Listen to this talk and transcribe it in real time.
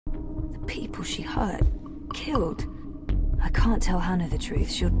people she hurt, killed. I can't tell Hannah the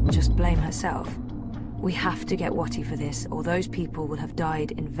truth. She'll just blame herself. We have to get Watty for this, or those people will have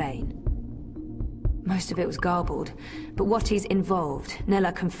died in vain. Most of it was garbled, but Watty's involved.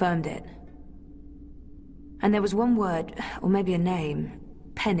 Nella confirmed it. And there was one word, or maybe a name.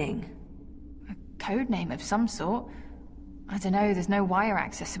 Penning. A code name of some sort. I don't know, there's no wire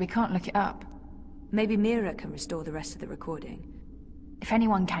access, so we can't look it up. Maybe Mira can restore the rest of the recording. If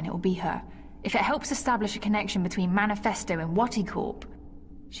anyone can, it will be her. If it helps establish a connection between Manifesto and Watty Corp.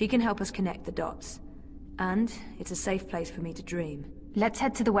 She can help us connect the dots. And it's a safe place for me to dream. Let's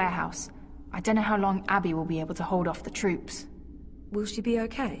head to the warehouse. I don't know how long Abby will be able to hold off the troops. Will she be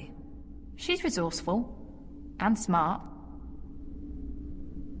okay? She's resourceful. And smart.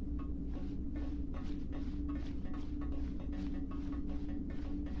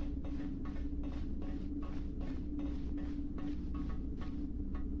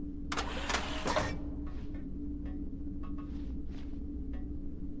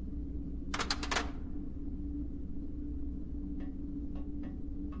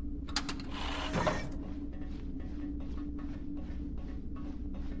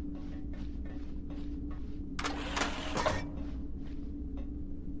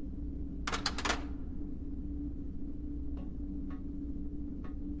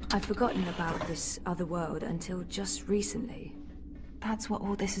 I'd forgotten about this other world until just recently. That's what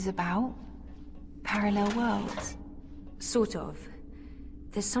all this is about? Parallel worlds? Sort of.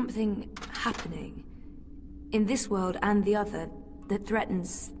 There's something happening in this world and the other that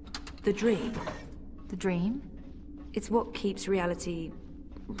threatens the dream. The dream? It's what keeps reality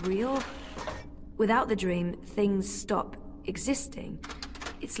real. Without the dream, things stop existing.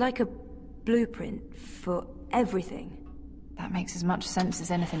 It's like a blueprint for everything. That makes as much sense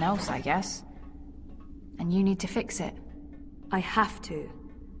as anything else, I guess. And you need to fix it. I have to.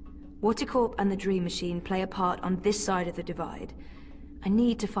 Watercorp and the Dream Machine play a part on this side of the divide. I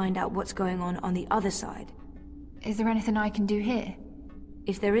need to find out what's going on the other side. Is there anything I can do here?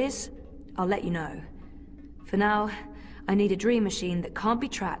 If there is, I'll let you know. For now, I need a Dream Machine that can't be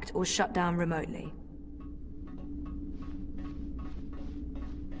tracked or shut down remotely.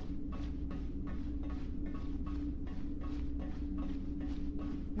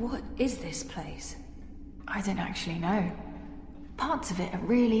 What is this place? I don't actually know. Parts of it are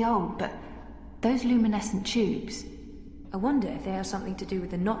really old, but those luminescent tubes... I wonder if they have something to do with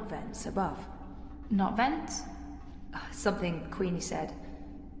the knot vents above. Knot vents? Something Queenie said.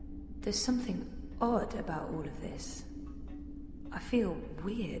 There's something odd about all of this. I feel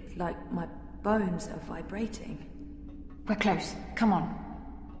weird, like my bones are vibrating. We're close. Come on.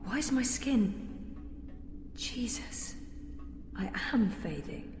 Why is my skin... Jesus. I am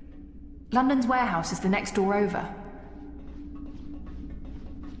fading. London's warehouse is the next door over.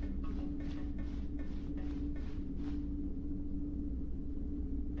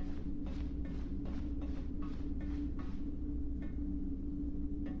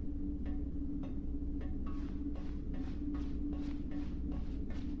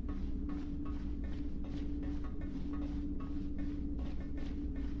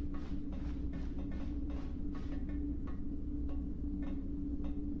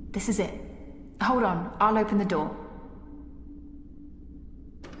 This is it. Hold on, I'll open the door.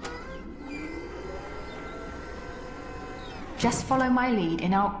 Just follow my lead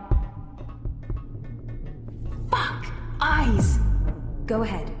and I'll... Fuck! Eyes! Go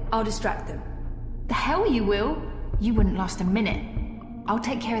ahead, I'll distract them. The hell you will! You wouldn't last a minute. I'll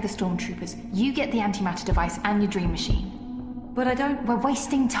take care of the stormtroopers. You get the antimatter device and your dream machine. But I don't... We're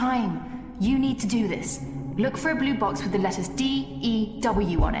wasting time. You need to do this. Look for a blue box with the letters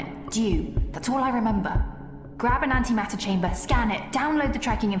D-E-W on it. Dew. That's all I remember. Grab an antimatter chamber, scan it, download the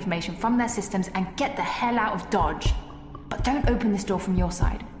tracking information from their systems, and get the hell out of Dodge. But don't open this door from your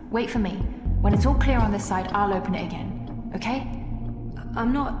side. Wait for me. When it's all clear on this side, I'll open it again. Okay?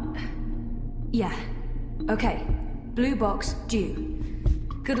 I'm not... Yeah. Okay. Blue box, due.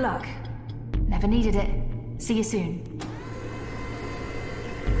 Good luck. Never needed it. See you soon.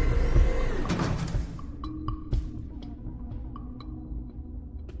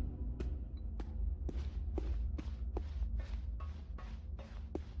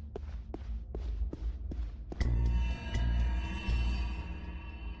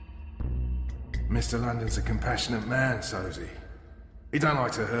 Mr. London's a compassionate man, so's he. He don't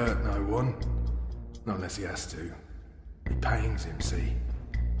like to hurt no one. Not unless he has to. It pains him, see?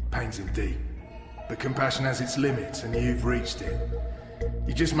 Pains him deep. But compassion has its limits, and you've reached it.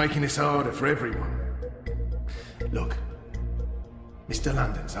 You're just making this harder for everyone. Look, Mr.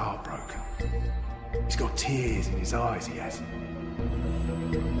 London's heartbroken. He's got tears in his eyes, he has.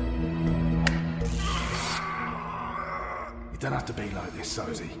 don't have to be like this,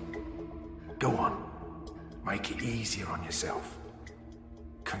 Sosie. Go on. Make it easier on yourself.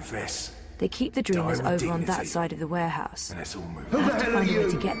 Confess. They keep the dreamers Die with over on that dignity. side of the warehouse. And let's all move Who on. the Have to hell are find a way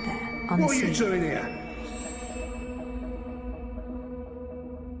you? to get there, What are you unseen. doing here?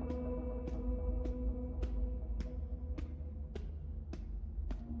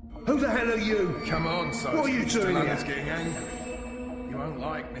 Who the hell are you? Come on, Sosie. What are you Mr. doing London's here? getting angry. You won't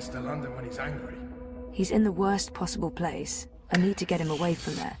like Mr. London when he's angry. He's in the worst possible place. I need to get him away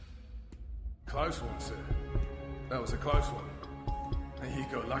from there. Close one, sir. That was a close one. And you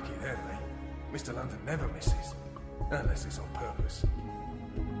got lucky there, mate. Mr. London never misses. Unless it's on purpose.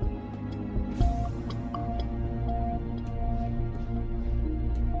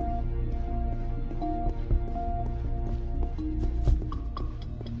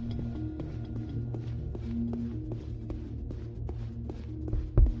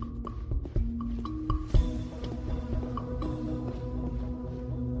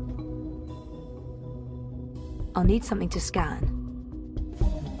 I'll need something to scan.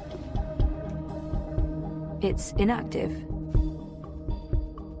 It's inactive.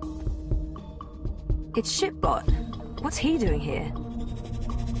 It's Shipbot. What's he doing here?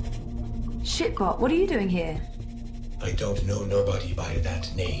 Shipbot, what are you doing here? I don't know nobody by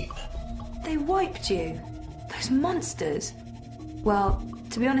that name. They wiped you. Those monsters. Well,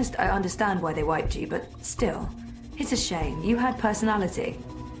 to be honest, I understand why they wiped you, but still. It's a shame. You had personality.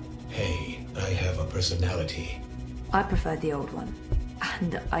 Hey, I have a personality. I preferred the old one.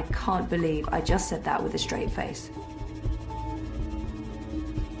 And I can't believe I just said that with a straight face.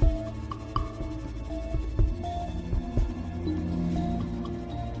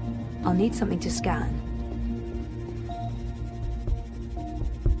 I'll need something to scan.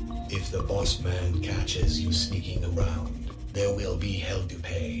 If the boss man catches you sneaking around, there will be hell to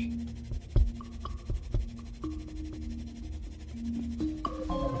pay.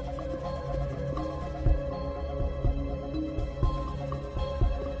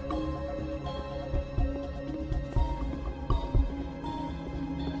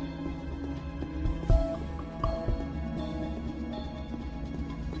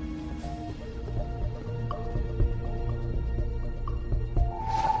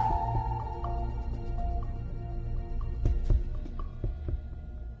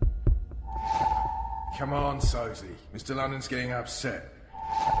 Come on, Sosie. Mr. London's getting upset.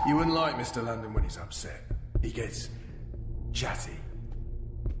 You wouldn't like Mr. London when he's upset. He gets chatty.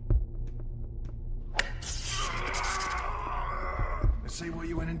 Let's see what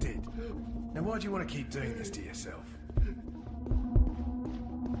you went and did. Now, why do you want to keep doing this to yourself?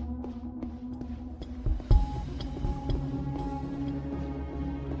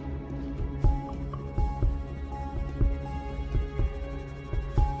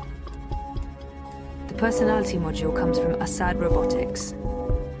 The personality module comes from Assad Robotics.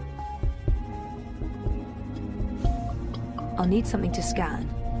 I'll need something to scan.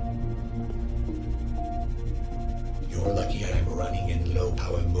 You're lucky I'm running in low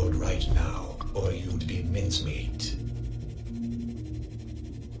power mode right now, or you'd be mincemeat.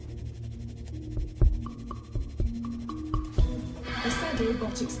 Assad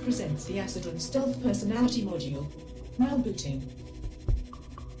Robotics presents the Acidon Stealth Personality Module. Now booting.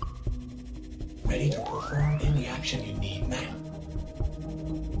 Ready to perform any action you need, ma'am.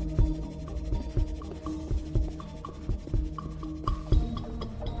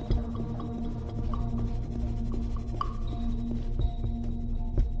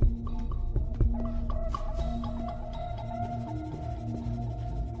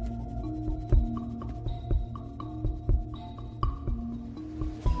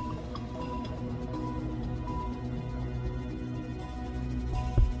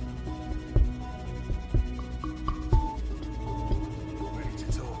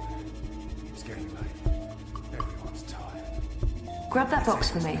 Grab that box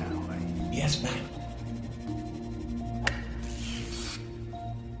for me. Yes, ma'am.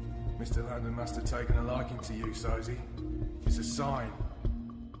 Mr. London must have taken a liking to you, Sosie. It's a sign.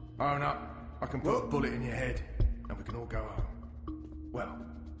 Own up. I can put a bullet in your head, and we can all go home. Well,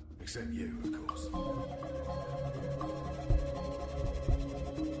 except you, of course.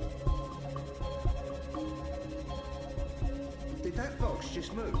 Did that box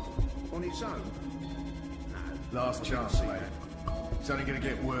just move? On its own? No. Last chance, mate. It's only gonna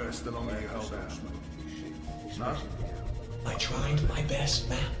get worse the longer you hold out. No? I tried my best,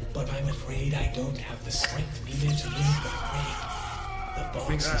 ma'am, but I'm afraid I don't have the strength needed to leave the fray. The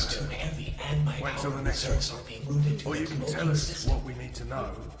box is too heavy, and my Wait till power the next reserves one. are being routed to Or the you can cloaking tell us system. what we need to know.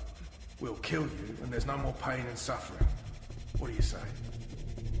 We'll kill you, and there's no more pain and suffering. What do you say?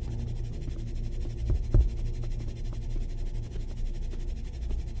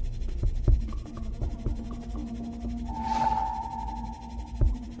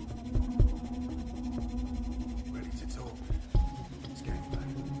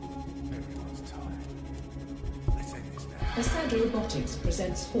 Assad Robotics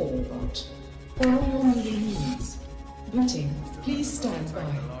presents Hallbot. For all your moving needs. Booting, please stand by.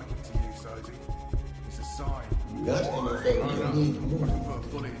 It's a sign. Got anything you need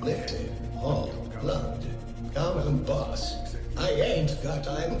moved? Lifted, hauled, plugged. Come on, boss. I ain't got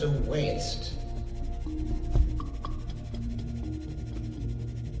time to waste.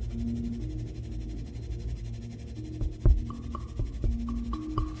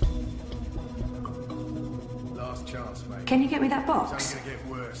 Last chance, mate. Can you get me that It's box? only gonna get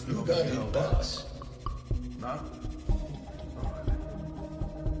worse. You got it, boss. No? Alright then.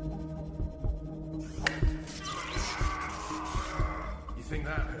 You think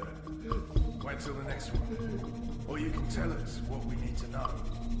that hurt? Wait till the next one. Or you can tell us what we need to know.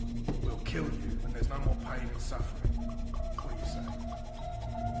 We'll kill you when there's no more pain and suffering. What do you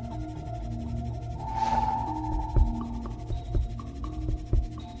say?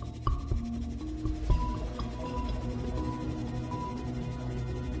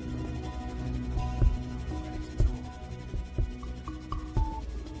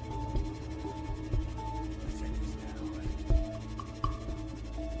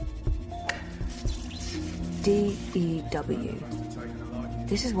 DEW.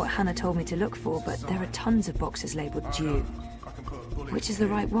 This is what Hannah told me to look for, but there are tons of boxes labelled due. I can put a bullet Which in is the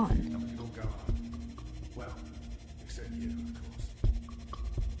your right head, one? and we can all go home. Well, except you, of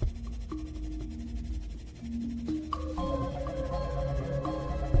course.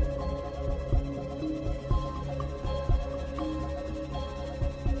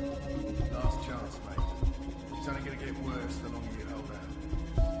 Last chance, mate. It's only gonna get worse the longer you hold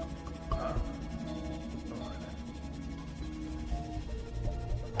out. Huh? Alright then.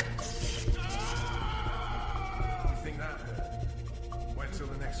 You think that hurt? Wait till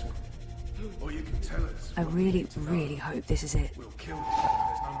the next one. Or you can tell us. I what we really, need to know. really hope this is it. We'll kill you when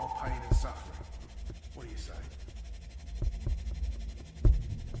there's no more pain and suffering. What do you say?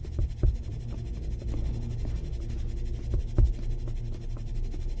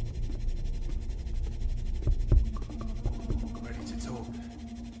 Ready to talk?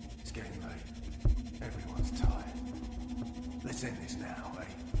 It's getting late. Everyone's tired. Let's end this now, eh?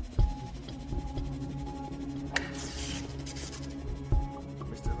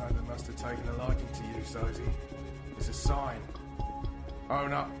 Mr. London must have taken a liking to you, Sosie. It's a sign.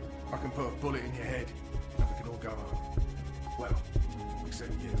 Own up. I can put a bullet in your head, and we can all go home. Well,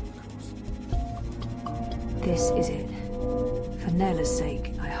 except you, of course. This is it. For Nella's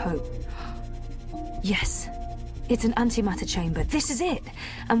sake, I hope. Yes! It's an antimatter chamber. This is it!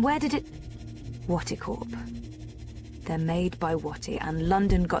 And where did it... Watty Corp. They're made by Watty, and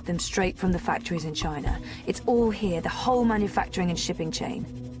London got them straight from the factories in China. It's all here, the whole manufacturing and shipping chain.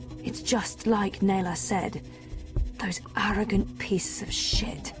 It's just like Nela said. Those arrogant pieces of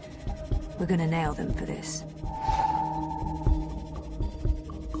shit. We're gonna nail them for this.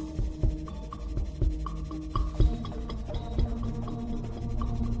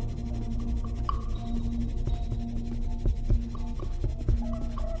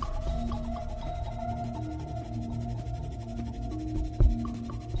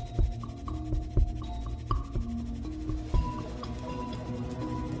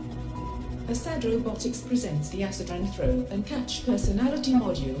 Assad Robotics presents the Acid Run Throw and Catch personality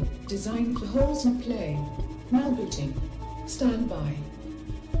module designed for holes in play. Now booting. Stand by.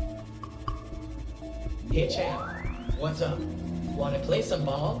 Hey champ, what's up? Wanna play some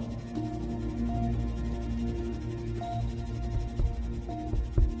ball?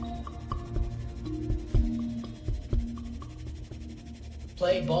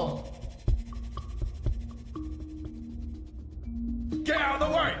 Play ball. Get out of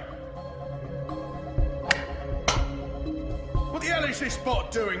the way! What the hell is this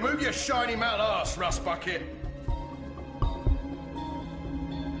bot doing? Move your shiny metal ass, rust bucket!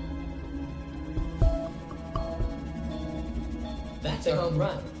 That's a home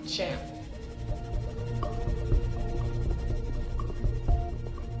run, champ.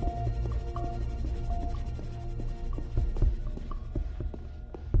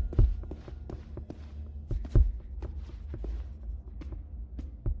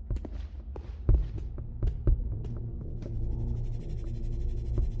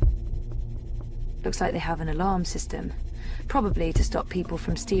 Looks like they have an alarm system. Probably to stop people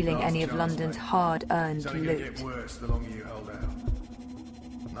from stealing Last any of chance, London's mate. hard-earned It's only gonna loot. get worse the longer you hold out.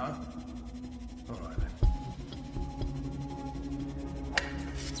 No? Alright then.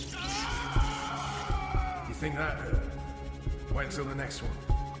 You think that hurt? Wait until the next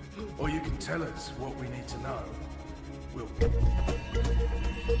one. Or you can tell us what we need to know. We'll...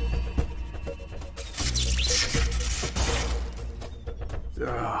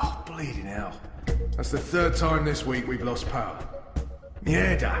 bleeding hell. That's the third time this week we've lost power.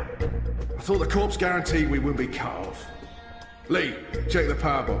 Mierda! I thought the corpse guaranteed we wouldn't be cut off. Lee, check the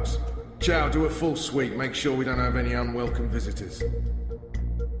power box. Chow, do a full sweep. Make sure we don't have any unwelcome visitors.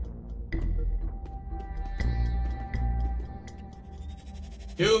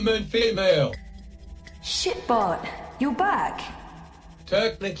 Human female. Shit, Bart. You're back.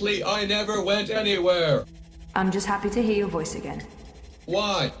 Technically, I never went anywhere. I'm just happy to hear your voice again.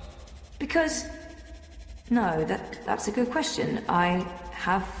 Why? Because... No, that's a good question. I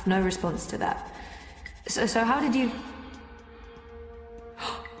have no response to that. So how did you...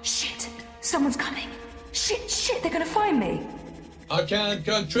 Shit! Someone's coming! Shit, they're gonna find me! I can't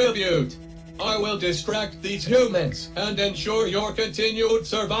contribute. I will distract these humans and ensure your continued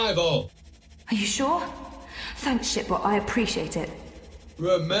survival. Are you sure? Thanks, Shitbot, I appreciate it.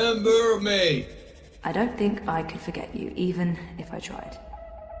 Remember me. I don't think I could forget you, even if I tried.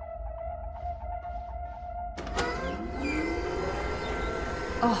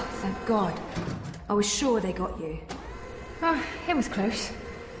 Oh, thank God. I was sure they got you. Oh, it was close.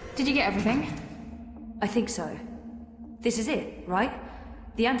 Did you get everything? I think so. This is it, right?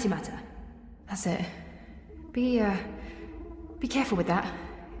 The antimatter. That's it. Be careful with that.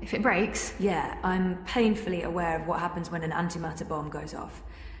 If it breaks... Yeah, I'm painfully aware of what happens when an antimatter bomb goes off.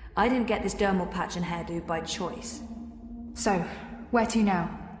 I didn't get this dermal patch and hairdo by choice. So, where to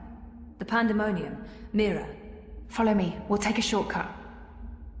now? The Pandemonium. Mira. Follow me. We'll take a shortcut.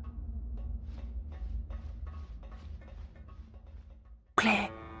 Clear.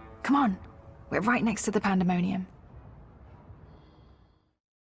 Come on. We're right next to the Pandemonium.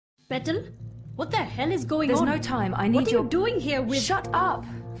 Petal? What the hell is going on? There's no time. I need What are you doing here with... Shut up!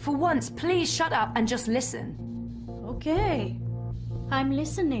 For once, please shut up and just listen. Okay. I'm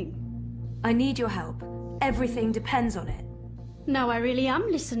listening. I need your help. Everything depends on it. Now I really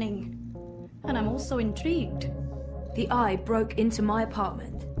am listening. And I'm also intrigued. The Eye broke into my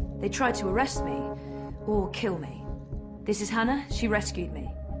apartment. They tried to arrest me, or kill me. This is Hannah. She rescued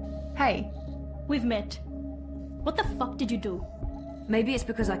me. Hey. We've met. What the fuck did you do? Maybe it's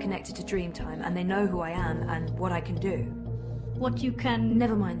because I connected to Dreamtime and they know who I am and what I can do. What you can...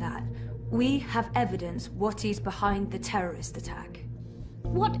 Never mind that. We have evidence what is behind the terrorist attack.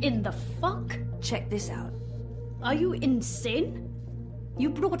 What in the fuck? Check this out. Are you insane? You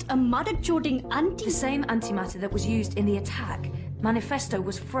brought a mother-chording The same antimatter that was used in the attack. Manifesto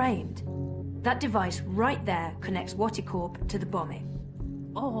was framed. That device right there connects Waticorp to the bombing.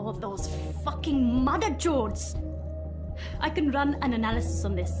 Oh, those fucking mother-jords! I can run an analysis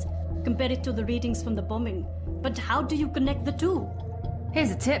on this, compare it to the readings from the bombing. But how do you connect the two? Here's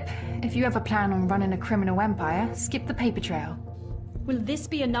a tip. If you ever plan on running a criminal empire, skip the paper trail. Will this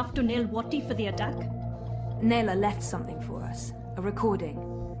be enough to nail Wati for the attack? Naylor left something for us. A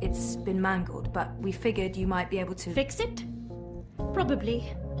recording. It's been mangled, but we figured you might be able to... Fix it?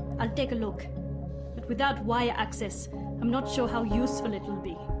 Probably. I'll take a look. But without wire access, I'm not sure how useful it will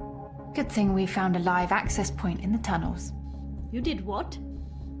be. Good thing we found a live access point in the tunnels. You did what?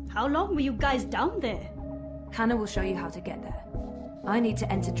 How long were you guys down there? Hannah will show you how to get there. I need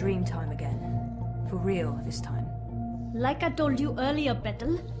to enter Dreamtime again. For real this time. Like I told you earlier,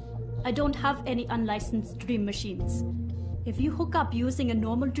 Petal, I don't have any unlicensed dream machines. If you hook up using a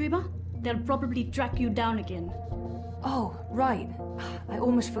normal dreamer, they'll probably track you down again. Oh, right. I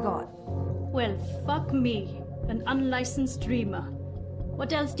almost forgot. Well, fuck me. An unlicensed dreamer.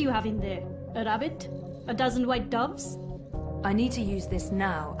 What else do you have in there? A rabbit? A dozen white doves? I need to use this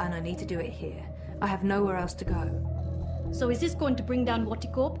now, and I need to do it here. I have nowhere else to go. So is this going to bring down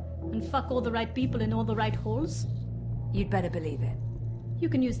Waticorp and fuck all the right people in all the right holes? You'd better believe it. You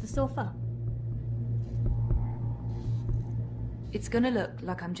can use the sofa. It's gonna look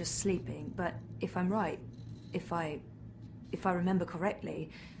like I'm just sleeping, but if I'm right, if I remember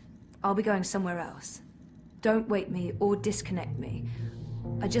correctly, I'll be going somewhere else. Don't wake me or disconnect me.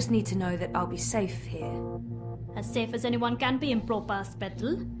 I just need to know that I'll be safe here. As safe as anyone can be in Propass,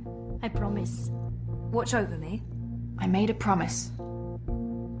 Petal. I promise. Watch over me. I made a promise.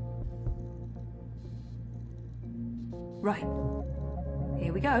 Right.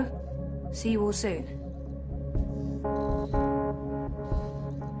 Here we go. See you all soon.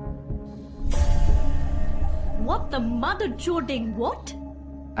 What the mother-jording what?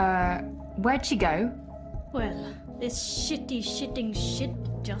 Where'd she go? Well, this shitting shit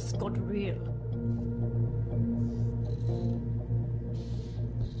just got real.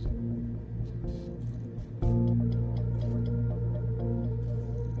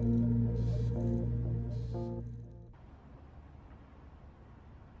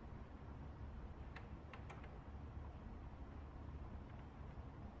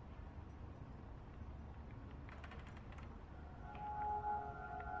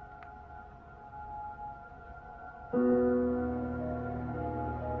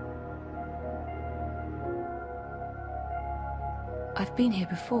 I've been here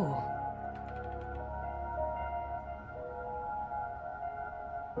before.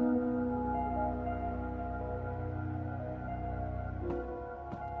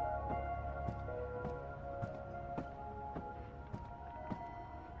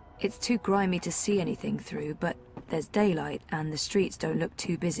 It's too grimy to see anything through, but there's daylight and the streets don't look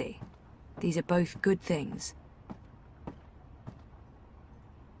too busy. These are both good things.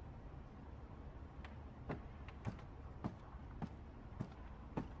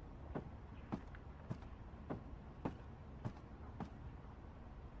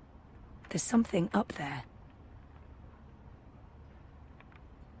 There's something up there.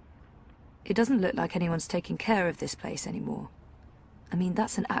 It doesn't look like anyone's taking care of this place anymore. I mean,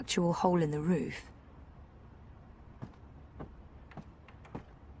 that's an actual hole in the roof.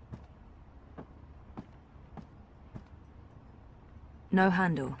 No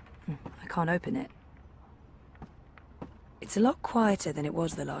handle. I can't open it. It's a lot quieter than it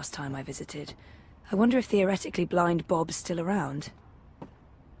was the last time I visited. I wonder if theoretically blind Bob's still around.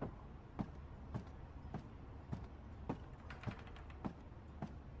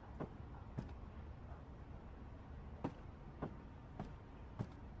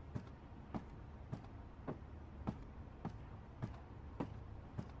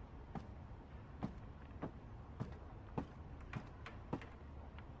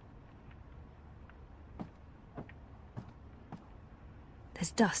 There's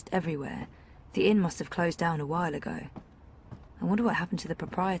dust everywhere. The inn must have closed down a while ago. I wonder what happened to the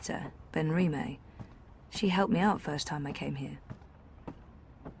proprietor, Ben Rime. She helped me out first time I came here.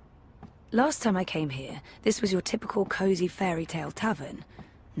 Last time I came here, this was your typical cozy fairy tale tavern.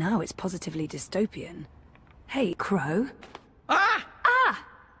 Now it's positively dystopian. Hey, Crow. Ah! Ah!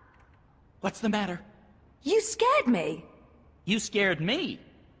 What's the matter? You scared me! You scared me?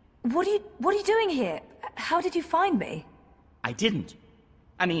 What are you doing here? How did you find me? I didn't.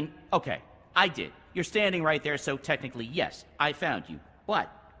 I mean, okay, I did. You're standing right there, so technically, yes, I found you.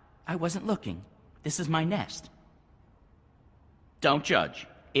 But I wasn't looking. This is my nest. Don't judge.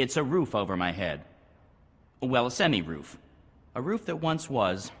 It's a roof over my head. Well, a semi-roof. A roof that once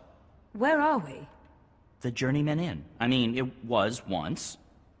was... Where are we? The Journeyman Inn. I mean, it was once.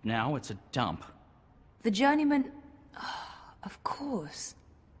 Now it's a dump. The Journeyman... Oh, of course.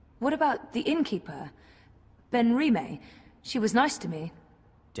 What about the innkeeper? Ben Rime? She was nice to me.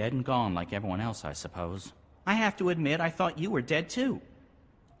 Dead and gone like everyone else, I suppose. I have to admit, I thought you were dead too.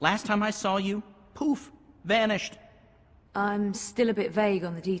 Last time I saw you, poof, vanished. I'm still a bit vague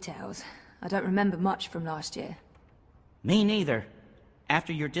on the details. I don't remember much from last year. Me neither.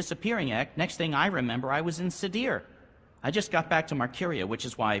 After your disappearing act, next thing I remember, I was in Sadir. I just got back to Marcuria, which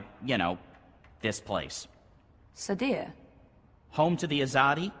is why, you know, this place. Sadir? Home to the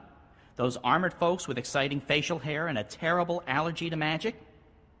Azadi. Those armored folks with exciting facial hair and a terrible allergy to magic.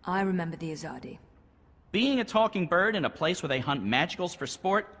 I remember the Azadi. Being a talking bird in a place where they hunt magicals for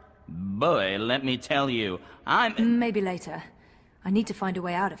sport? Boy, let me tell you, I'm... Maybe later. I need to find a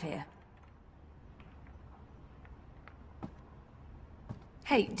way out of here.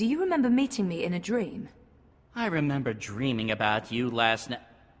 Hey, do you remember meeting me in a dream? I remember dreaming about you last night.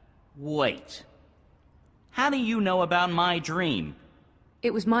 Wait. How do you know about my dream?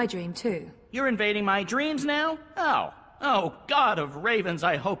 It was my dream, too. You're invading my dreams now? Oh, God of Ravens,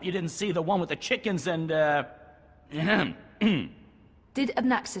 I hope you didn't see the one with the chickens and, Did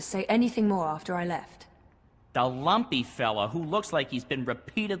Abnaxis say anything more after I left? The lumpy fella who looks like he's been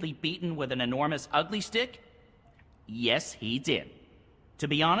repeatedly beaten with an enormous ugly stick? Yes, he did. To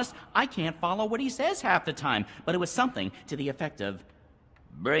be honest, I can't follow what he says half the time, but it was something to the effect of,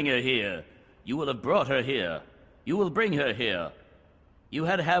 "Bring her here. You will have brought her here. You will bring her here. You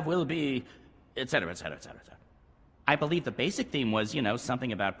had have will be," etc., etc., etc., etc. I believe the basic theme was, you know,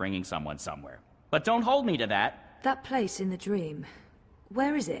 something about bringing someone somewhere. But don't hold me to that. That place in the dream,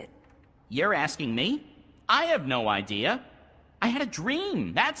 where is it? You're asking me? I have no idea. I had a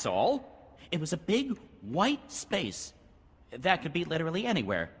dream, that's all. It was a big, white space. That could be literally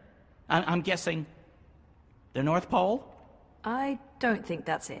anywhere. I'm guessing... the North Pole? I don't think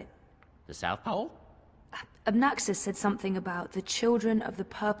that's it. The South Pole? Abnaxis said something about the children of the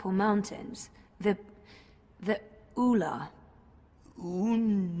Purple Mountains. The Ula. Ooh,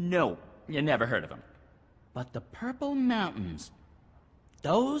 no. You never heard of them. But the Purple Mountains,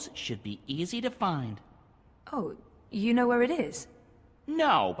 those should be easy to find. Oh, you know where it is?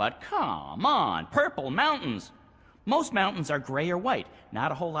 No, but come on, Purple Mountains. Most mountains are gray or white,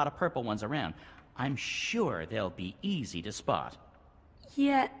 not a whole lot of purple ones around. I'm sure they'll be easy to spot.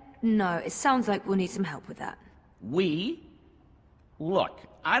 Yeah, no, it sounds like we'll need some help with that. We? Look,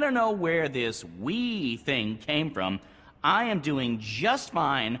 I don't know where this "we" thing came from. I am doing just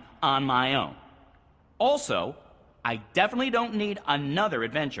fine on my own. Also, I definitely don't need another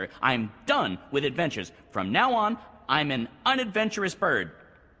adventure. I'm done with adventures. From now on, I'm an unadventurous bird.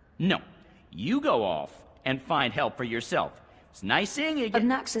 No, you go off and find help for yourself. It's nice seeing you again.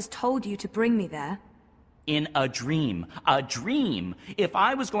 But Naxxus told you to bring me there. In a dream. A dream. If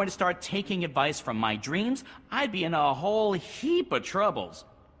I was going to start taking advice from my dreams, I'd be in a whole heap of troubles.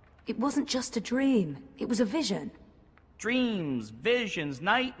 It wasn't just a dream. It was a vision. Dreams, visions,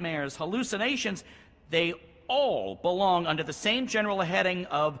 nightmares, hallucinations, they all belong under the same general heading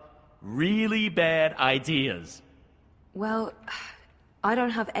of really bad ideas. Well, I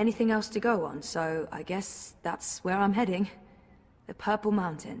don't have anything else to go on, so I guess that's where I'm heading. The Purple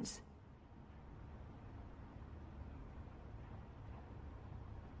Mountains.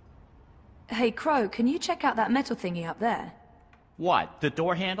 Hey, Crow, can you check out that metal thingy up there? What, the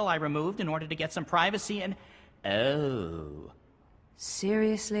door handle I removed in order to get some privacy and... Oh.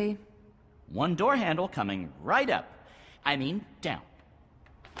 Seriously? One door handle coming right up. I mean, down.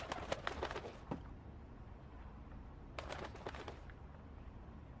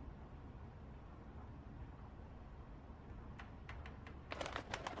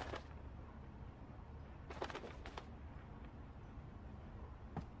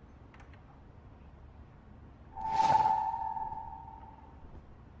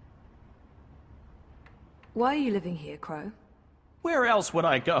 Why are you living here, Crow? Where else would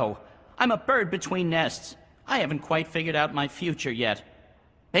I go? I'm a bird between nests. I haven't quite figured out my future yet.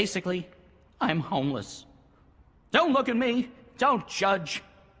 Basically, I'm homeless. Don't look at me. Don't judge.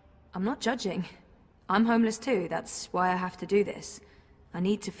 I'm not judging. I'm homeless too. That's why I have to do this. I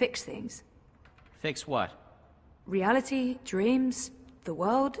need to fix things. Fix what? Reality, dreams, the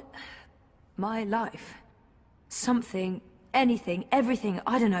world, my life. Something, anything, everything,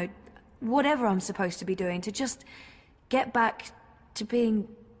 I don't know, whatever I'm supposed to be doing to just get back to being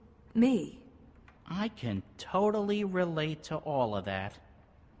me. I can totally relate to all of that.